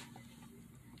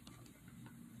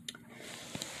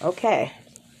 Okay,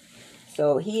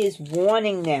 so he is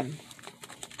warning them.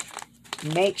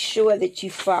 Make sure that you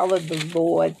follow the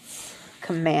Lord's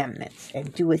commandments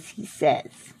and do as he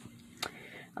says.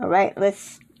 All right,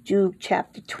 let's do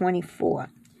chapter 24.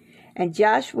 And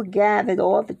Joshua gathered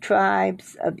all the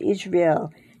tribes of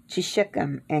Israel to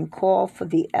Shechem and called for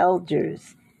the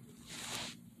elders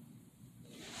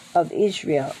of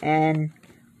Israel and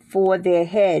for their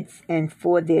heads and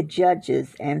for their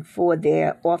judges and for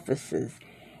their officers.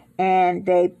 And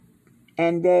they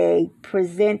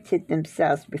presented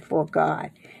themselves before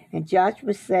God. And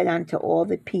Joshua said unto all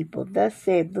the people, Thus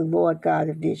saith the Lord God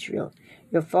of Israel,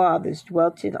 your fathers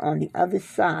dwelt on the other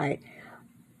side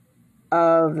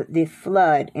of the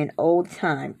flood in old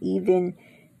time, even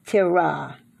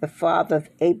Terah, the father of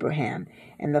Abraham,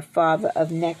 and the father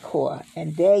of Nahor,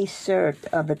 and they served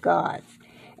other gods.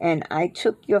 And I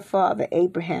took your father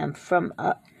Abraham from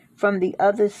the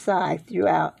other side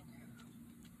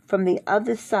from the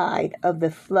other side of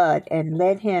the flood, and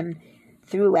led him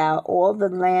throughout all the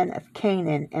land of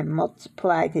Canaan, and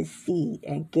multiplied his seed,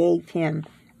 and gave him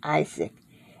Isaac.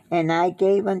 And I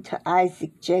gave unto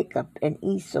Isaac Jacob and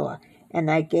Esau,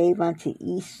 and I gave unto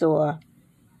Esau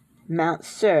Mount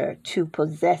Seir to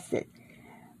possess it.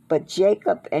 But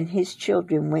Jacob and his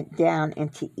children went down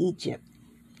into Egypt.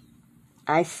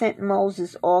 I sent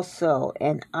Moses also,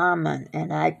 and Ammon,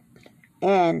 and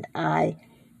I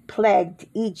plagued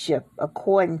Egypt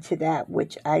according to that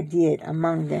which I did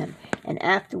among them, and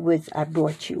afterwards I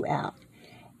brought you out.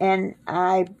 And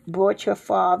I brought your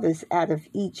fathers out of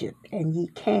Egypt, and ye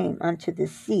came unto the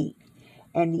sea,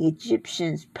 and the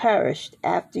Egyptians perished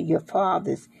after your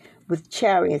fathers with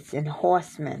chariots and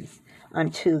horsemen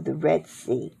unto the Red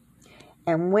Sea.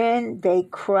 And when they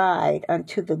cried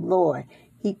unto the Lord,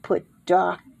 he put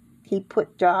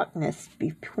darkness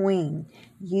between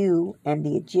you and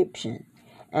the Egyptians,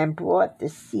 and brought the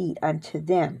sea unto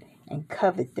them, and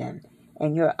covered them.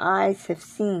 And your eyes have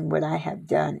seen what I have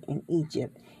done in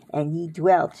Egypt, and ye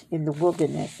dwelt in the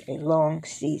wilderness a long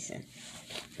season.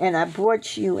 And I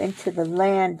brought you into the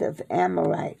land of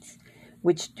Amorites,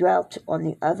 which dwelt on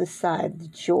the other side of the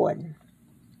Jordan.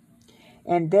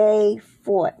 And they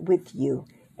fought with you,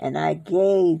 and I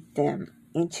gave them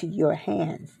into your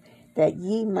hands, that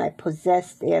ye might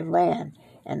possess their land,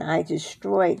 and I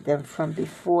destroyed them from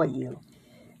before you.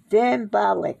 Then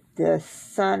Balak, the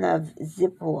son of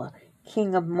Zippor,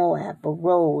 king of Moab,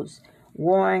 arose,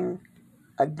 warring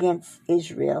against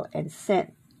Israel, and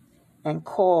sent and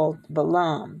called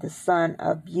Balaam, the son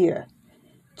of Beor,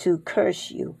 to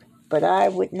curse you. But I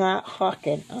would not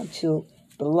hearken unto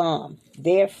Balaam.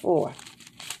 Therefore,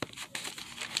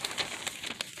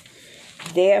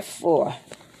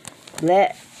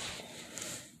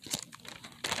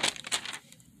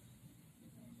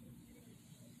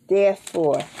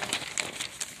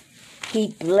 he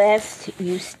blessed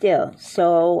you still.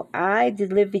 So I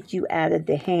delivered you out of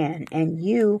the hand, and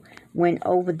you went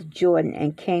over the Jordan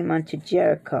and came unto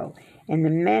Jericho. And the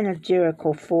men of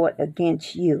Jericho fought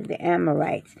against you, the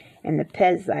Amorites, and the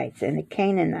Perizzites, and the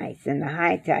Canaanites, and the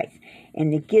Hittites,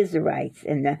 and the Gizurites,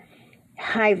 and the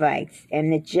Hivites,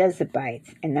 and the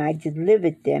Jebusites, and I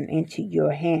delivered them into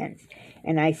your hands.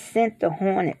 And I sent the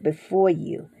hornet before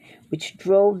you, which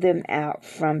drove them out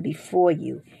from before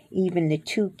you, even the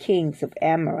 2 kings of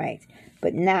Amorites,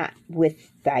 but not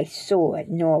with thy sword,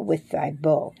 nor with thy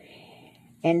bow.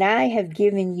 And I have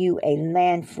given you a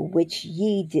land for which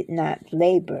ye did not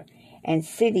labor, and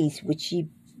cities which ye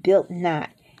built not,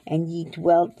 and ye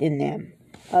dwelt in them,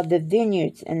 of the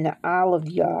vineyards and the olive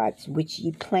yards which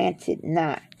ye planted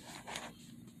not.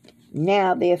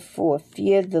 Now therefore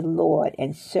fear the Lord,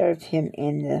 and serve him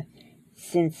in the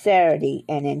sincerity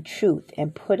and in truth,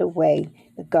 and put away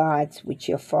the gods which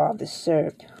your fathers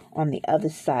served on the other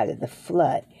side of the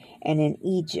flood, and in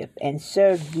Egypt, and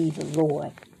serve ye the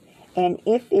Lord. And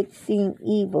if it seem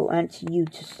evil unto you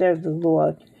to serve the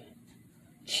Lord,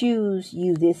 choose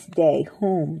you this day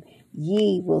whom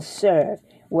ye will serve,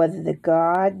 whether the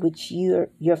God which your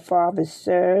fathers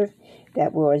served,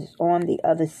 that was on the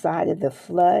other side of the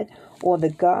flood, or the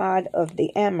God of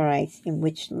the Amorites, in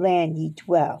which land ye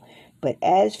dwell. But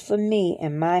as for me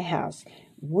and my house,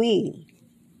 we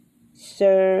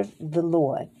serve the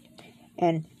Lord.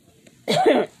 And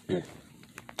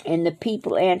and the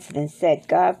people answered and said,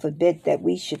 God forbid that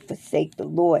we should forsake the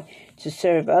Lord to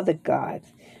serve other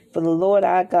gods. For the Lord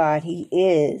our God, He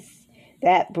is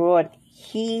that brought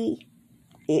He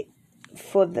it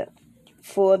for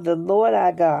the Lord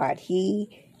our God,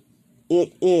 He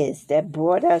it is that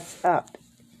brought us up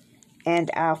and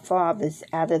our fathers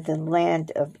out of the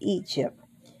land of Egypt,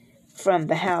 from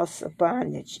the house of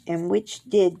bondage, and which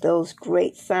did those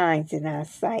great signs in our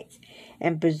sight,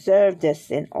 and preserved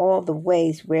us in all the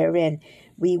ways wherein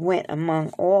we went among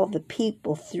all the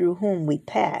people through whom we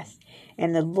passed.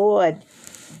 And the Lord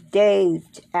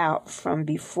daved out from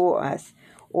before us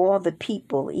all the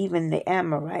people, even the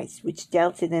Amorites, which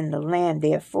dealt in the land.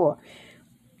 Therefore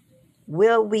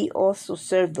will we also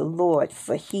serve the Lord,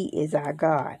 for He is our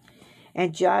God.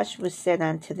 And Joshua said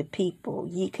unto the people,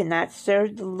 Ye cannot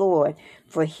serve the Lord,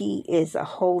 for He is a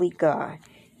holy God.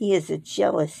 He is a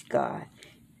jealous God.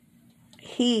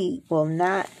 He will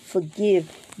not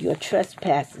forgive your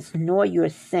trespasses, nor your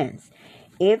sins.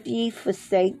 If ye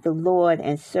forsake the Lord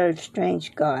and serve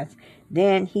strange gods,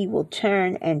 then He will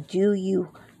turn and do you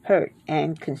hurt,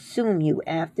 and consume you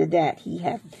after that He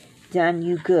hath done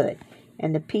you good.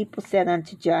 And the people said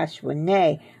unto Joshua,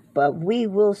 Nay, but we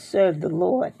will serve the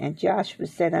Lord. And Joshua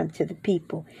said unto the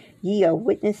people, Ye are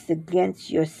witnesses against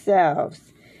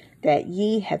yourselves, that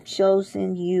ye have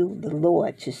chosen you the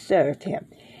Lord to serve Him.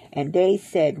 And they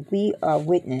said, We are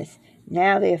witnesses.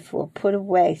 Now therefore put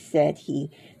away, said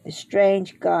he, the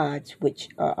strange gods which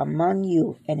are among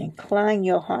you, and incline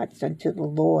your hearts unto the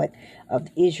Lord of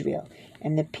Israel.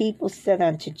 And the people said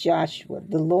unto Joshua,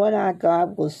 The Lord our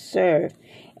God will serve,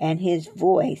 and His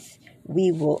voice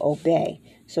we will obey.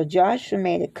 So Joshua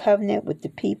made a covenant with the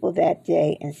people that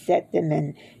day, and set them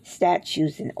in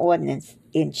statutes and ordinances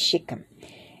in Shechem.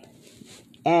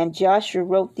 And Joshua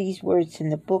wrote these words in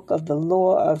the book of the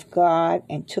law of God,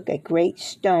 and took a great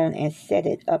stone and set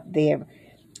it up there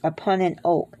upon an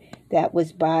oak that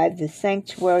was by the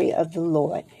sanctuary of the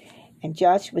Lord. And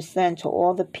Joshua said unto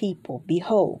all the people,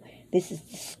 Behold, this is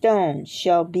the stone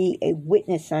shall be a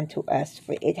witness unto us,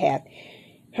 for it hath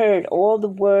heard all the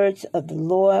words of the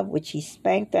Lord which He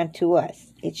spake unto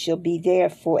us. It shall be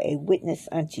therefore a witness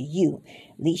unto you,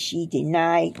 lest ye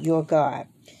deny your God.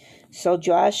 So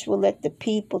Joshua let the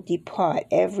people depart,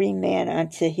 every man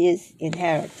unto his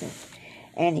inheritance.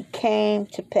 And it came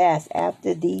to pass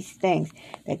after these things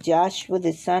that Joshua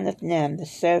the son of Nun, the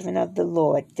servant of the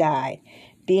Lord, died,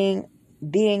 being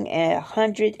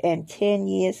 110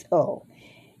 years old.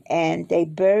 And they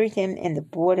buried him in the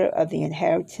border of the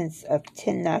inheritance of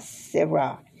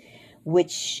Timnath-serah,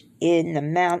 which in the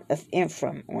mount of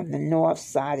Ephraim, on the north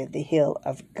side of the hill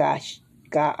of Gaash.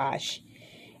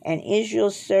 And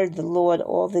Israel served the Lord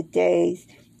all the days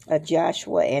of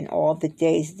Joshua, and all the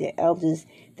days of the elders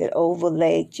that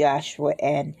overlaid Joshua,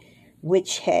 and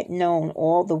which had known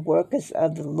all the workers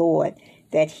of the Lord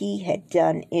that He had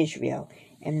done Israel.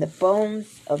 And the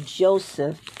bones of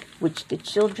Joseph, which the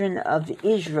children of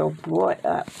Israel brought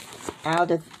up out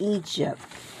of Egypt,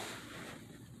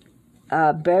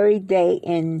 buried they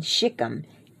in Shechem,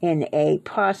 in a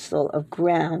parcel of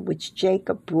ground which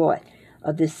Jacob brought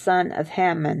of the son of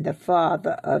Haman, the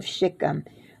father of Shechem,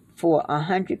 for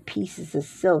 100 pieces of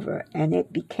silver. And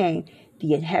it became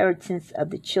the inheritance of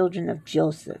the children of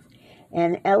Joseph.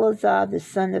 And Eleazar the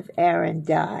son of Aaron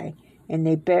died, and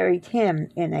they buried him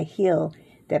in a hill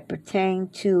that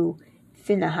pertained to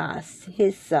Phinehas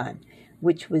his son,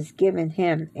 which was given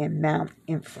him in Mount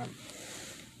Ephraim.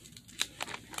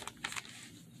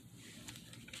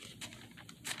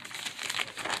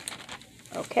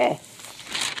 Okay,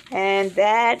 and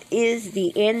that is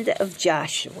the end of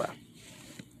Joshua.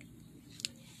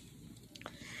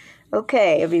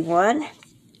 Okay, everyone,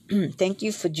 thank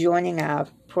you for joining our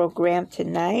program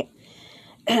tonight.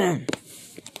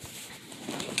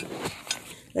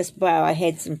 Let's bow our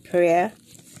heads in prayer.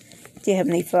 Dear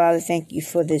Heavenly Father, thank you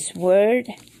for this word.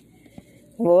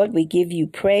 Lord, we give you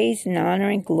praise and honor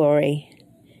and glory.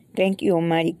 Thank you,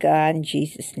 Almighty God, in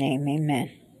Jesus' name,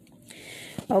 amen.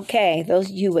 Okay, those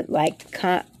of you would like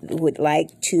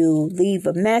to leave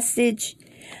a message,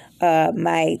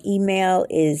 my email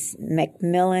is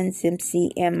McMillons,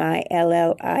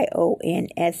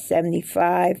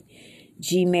 McMillions75,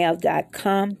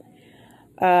 gmail.com.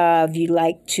 If you'd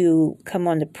like to come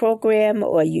on the program,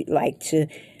 or you'd like to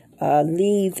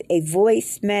leave a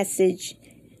voice message,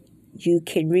 you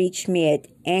can reach me at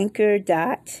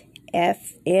anchor.fm,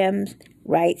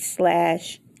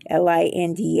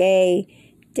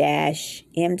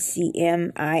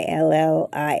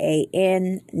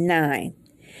 /LINDA-MCMILLIAN9.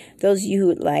 Those of you who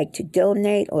would like to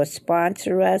donate or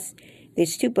sponsor us,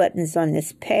 there's 2 buttons on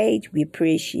this page. We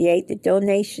appreciate the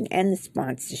donation and the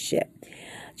sponsorship.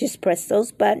 Just press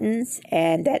those buttons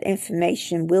and that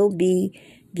information will be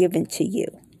given to you.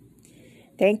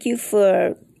 Thank you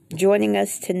for joining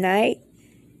us tonight.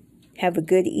 Have a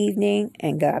good evening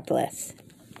and God bless.